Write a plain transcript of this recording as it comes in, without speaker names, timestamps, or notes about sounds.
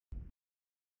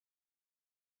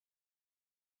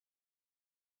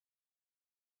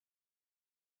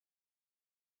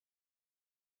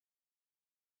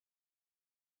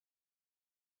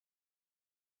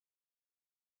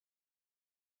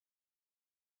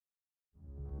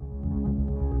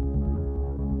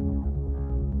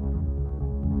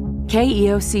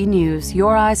KEOC News,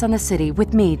 your eyes on the city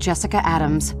with me, Jessica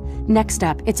Adams. Next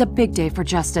up, it's a big day for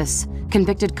justice.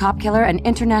 Convicted cop killer and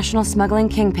international smuggling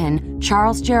kingpin,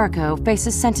 Charles Jericho,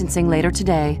 faces sentencing later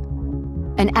today.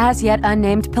 An as-yet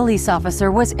unnamed police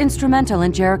officer was instrumental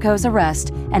in Jericho's arrest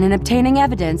and in obtaining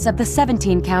evidence of the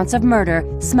 17 counts of murder,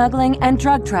 smuggling, and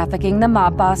drug trafficking the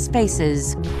mob boss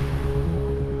faces.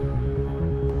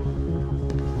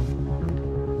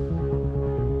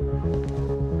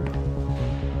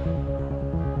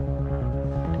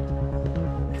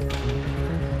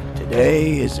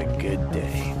 Today is a good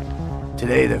day.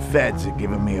 Today the feds are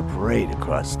giving me a parade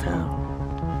across town.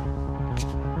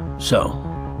 So,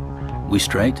 we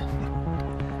straight?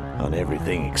 On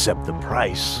everything except the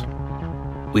price.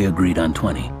 We agreed on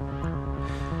 20.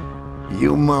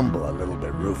 You mumble a little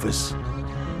bit, Rufus.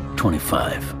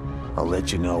 25. I'll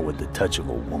let you know what the touch of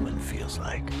a woman feels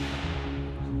like.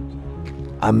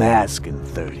 I'm asking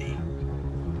 30.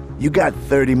 You got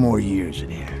 30 more years in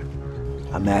here.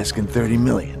 I'm asking 30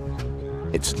 million.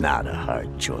 It's not a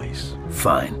hard choice.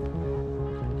 Fine.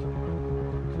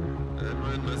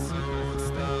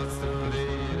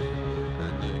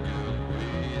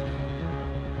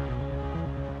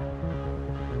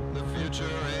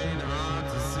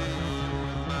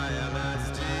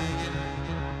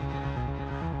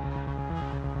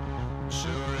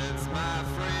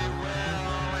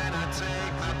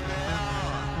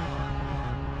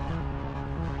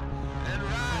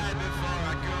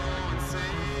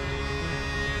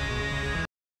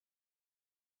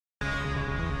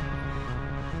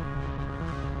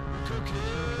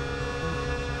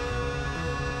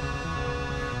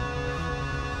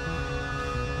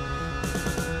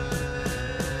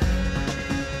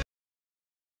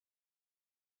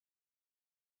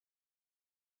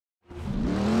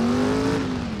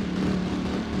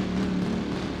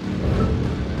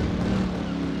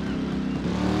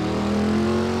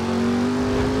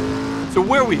 So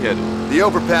where are we headed? The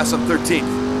overpass on 13th.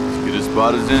 As good a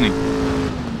spot as any.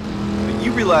 But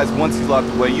you realize once he's locked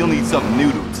away, you'll need something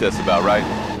new to obsess about, right?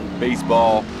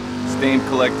 Baseball, stamp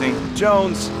collecting.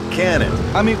 Jones, Cannon.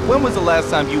 I mean, when was the last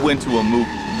time you went to a movie?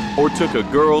 Or took a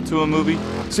girl to a movie?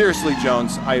 Seriously,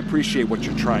 Jones, I appreciate what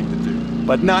you're trying to do.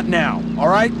 But not now, all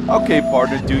right? Okay,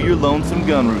 partner, do your lonesome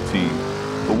gun routine.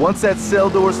 But once that cell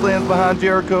door slams behind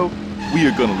Jericho, we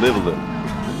are gonna live a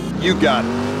little. You got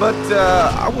it. But,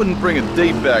 I wouldn't bring a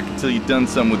date back until you've done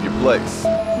something with your place.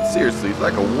 Seriously, it's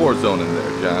like a war zone in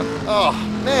there, John. Oh,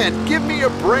 man, give me a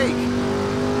break.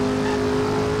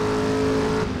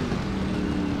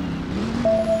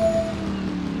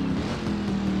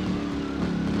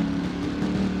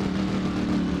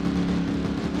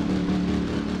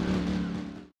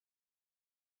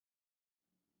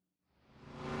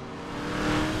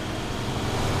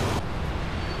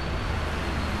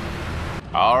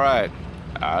 All right,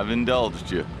 I've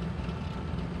indulged you.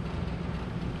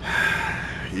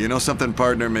 You know something,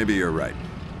 partner? Maybe you're right.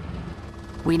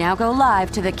 We now go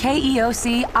live to the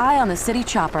KEOC Eye on the City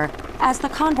chopper. As the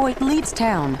convoy leaves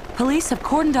town, police have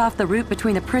cordoned off the route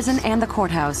between the prison and the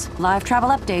courthouse. Live travel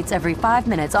updates every 5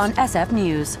 minutes on SF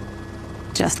News.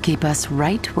 Just keep us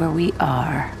right where we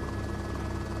are.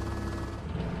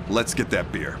 Let's get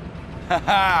that beer. Ha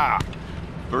ha!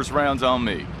 First round's on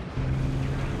me.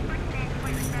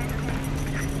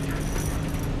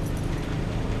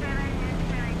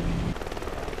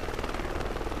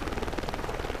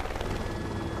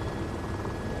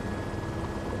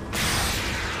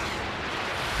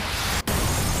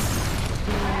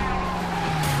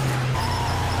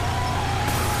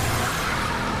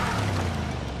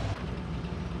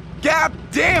 God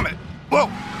damn it! Whoa!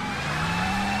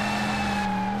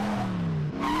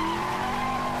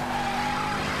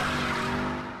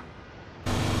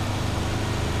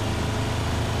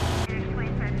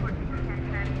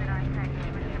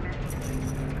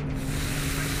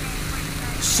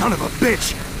 Son of a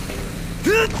bitch!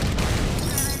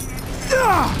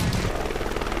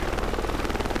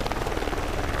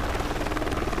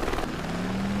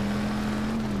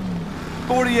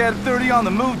 40 out of 30 on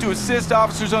the move to assist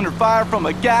officers under fire from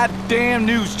a goddamn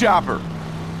news chopper.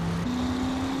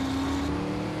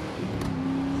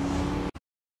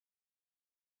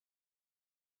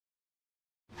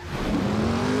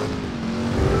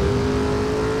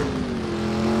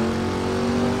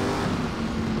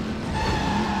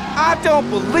 I don't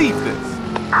believe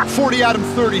this. 40 Adam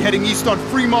 30 heading east on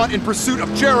Fremont in pursuit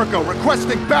of Jericho,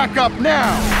 requesting backup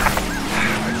now!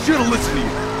 I should've listened to you.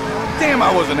 Damn,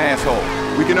 I was an asshole.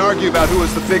 We can argue about who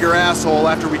was the bigger asshole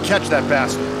after we catch that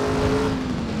bastard.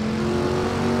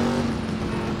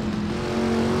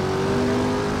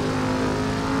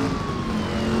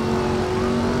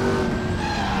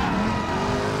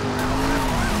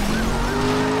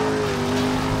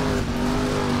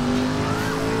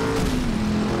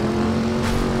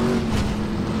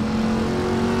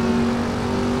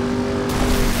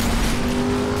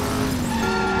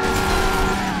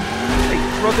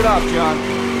 Work it off, John.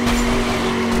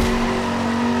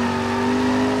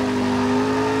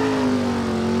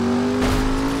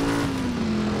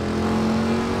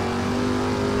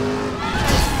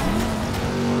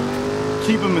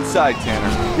 Keep him inside,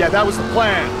 Tanner. Yeah, that was the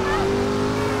plan.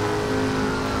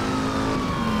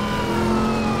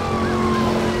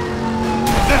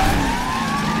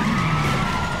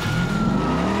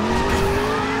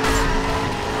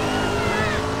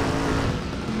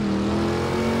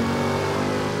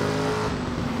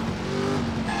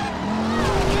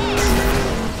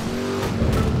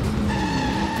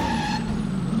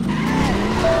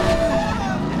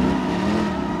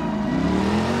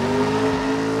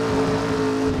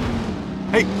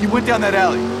 Hey, he went down that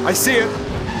alley. I see it.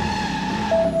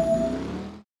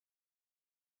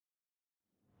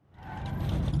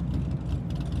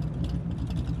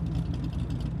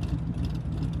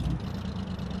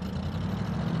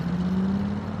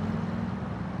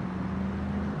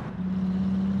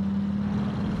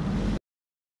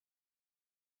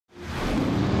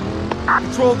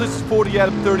 Control, this is 40 out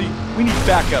of 30. We need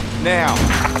backup now.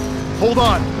 Hold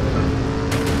on.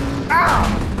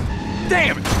 Ah!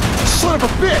 Damn it! Son of a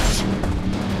bitch!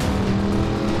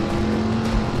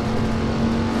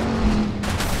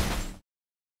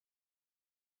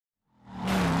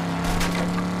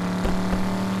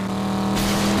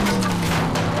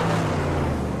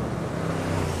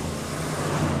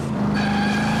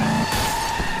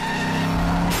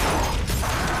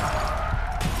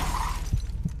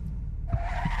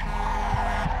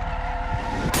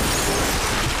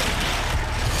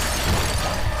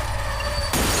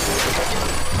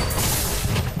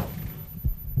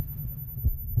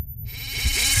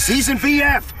 Season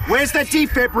VF! Where's that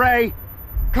defib, Ray?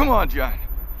 Come on, John.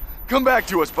 Come back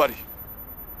to us, buddy.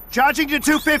 Charging to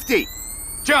 250.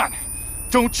 John,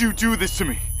 don't you do this to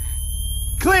me.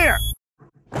 Clear!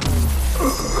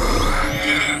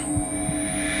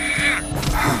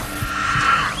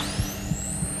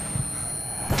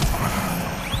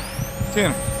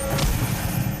 Tanner.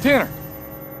 Tanner.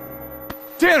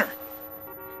 Tanner!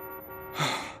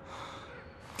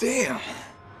 Damn.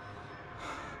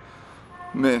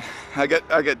 Man, I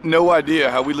got no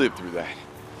idea how we lived through that.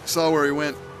 Saw where he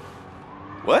went.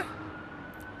 What?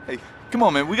 Hey, come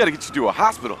on, man. We gotta get you to a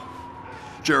hospital.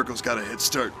 Jericho's got a head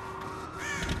start.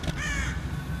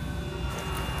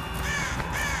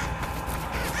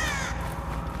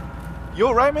 You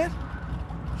all right, man?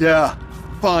 Yeah,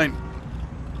 fine.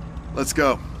 Let's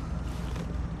go.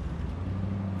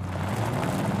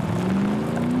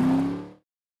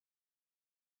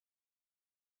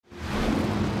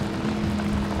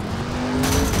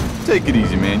 Take it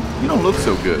easy, man. You don't look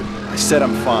so good. I said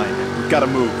I'm fine. We've got to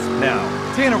move, now.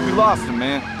 Tanner, we lost him,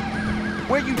 man.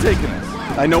 Where you taking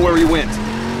us? I know where he went.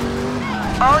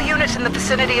 All units in the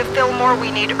vicinity of Fillmore, we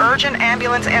need urgent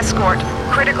ambulance escort.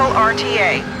 Critical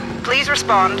RTA. Please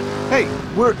respond. Hey,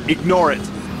 Ignore it.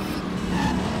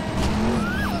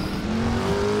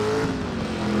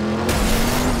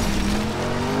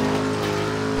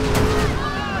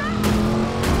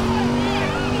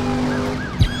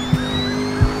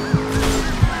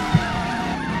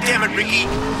 Damn it, Ricky.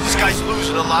 This guy's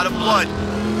losing a lot of blood.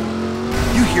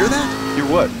 You hear that? You're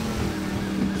what?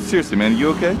 Seriously, man, you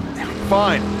okay?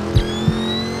 Fine.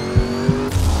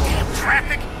 Damn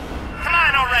traffic. Come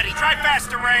on already. Try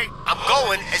faster, Ray. I'm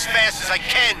going as fast as I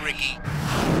can, Ricky.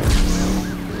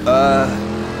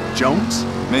 Jones?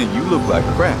 Man, you look like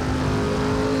crap.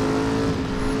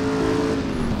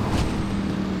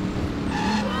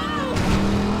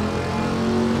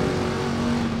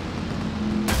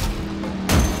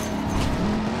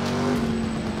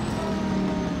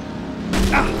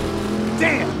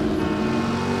 Damn!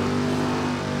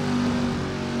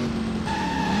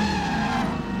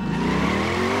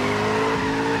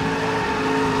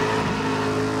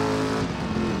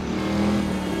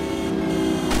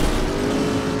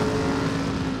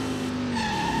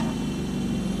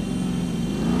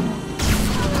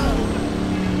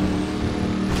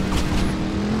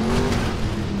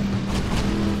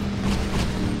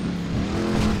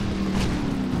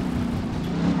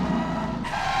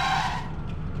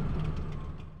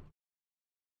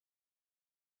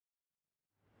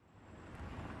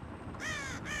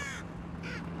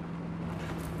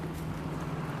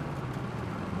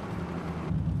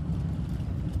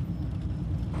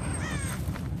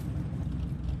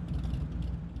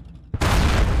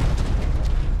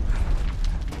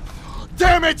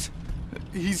 Damn it!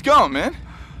 He's gone, man.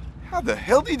 How the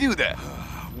hell did he do that?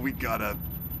 We gotta...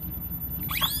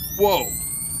 Whoa.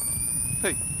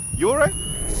 Hey, you alright?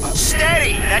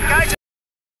 Steady! That guy's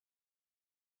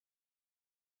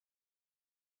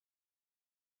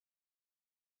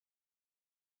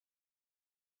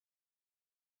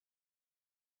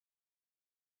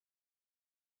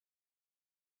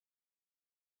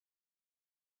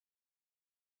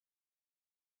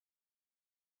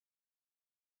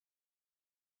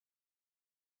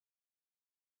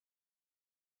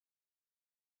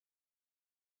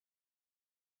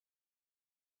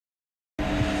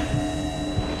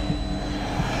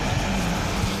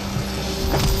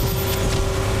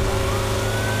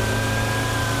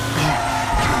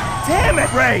Damn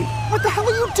it, Ray! What the hell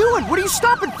are you doing? What are you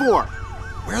stopping for?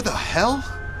 Where the hell?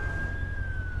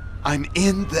 I'm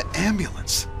in the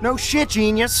ambulance. No shit,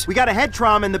 genius. We got a head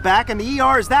trauma in the back and the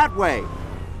ER is that way.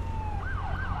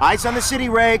 Eyes on the city,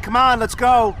 Ray. Come on, let's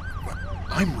go.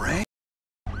 I'm Ray?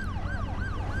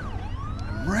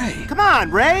 I'm Ray. Come on,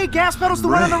 Ray. Gas pedal's the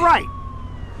one on the right.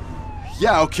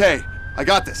 Yeah, okay. I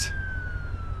got this.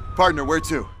 Partner, where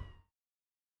to?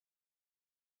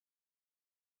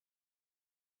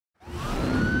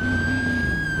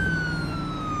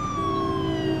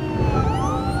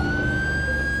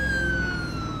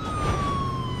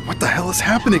 What the hell is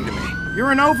happening to me?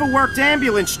 You're an overworked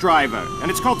ambulance driver,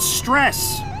 and it's called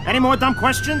stress. Any more dumb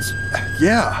questions?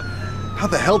 Yeah. How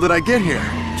the hell did I get here?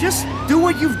 Just do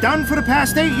what you've done for the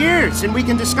past 8 years, and we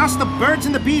can discuss the birds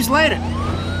and the bees later.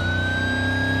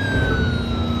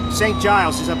 St.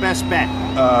 Giles is our best bet.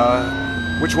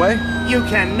 Which way? You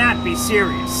cannot be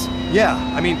serious. Yeah,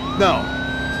 I mean, no.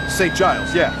 St.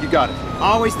 Giles, yeah, you got it.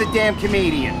 Always the damn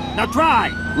comedian. Now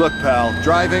drive! Look, pal,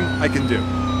 driving, I can do.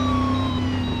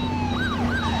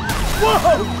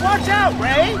 Whoa! Watch out,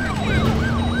 Ray!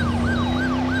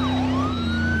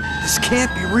 This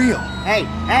can't be real. Hey,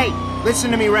 listen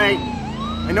to me, Ray.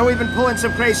 I know we've been pulling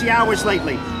some crazy hours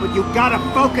lately, but you gotta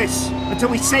focus until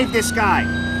we save this guy,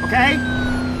 okay?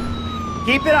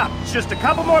 Keep it up. It's just a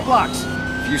couple more blocks.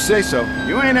 If you say so.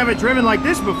 You ain't ever driven like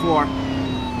this before.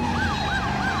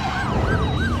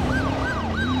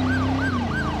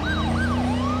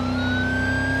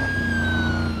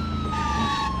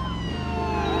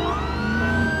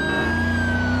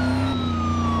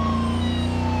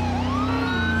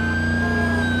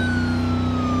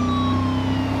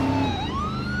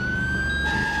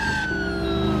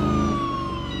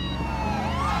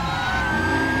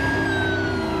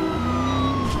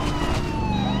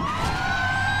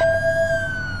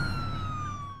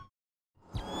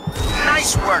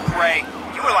 Nice work, Ray.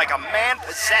 You were like a man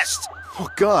possessed. Oh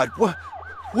God,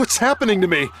 what's happening to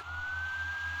me?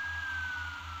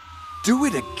 Do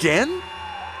it again?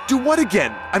 Do what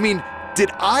again? I mean,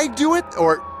 did I do it,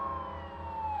 or...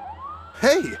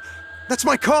 Hey, that's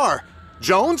my car!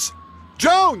 Jones?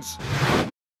 Jones!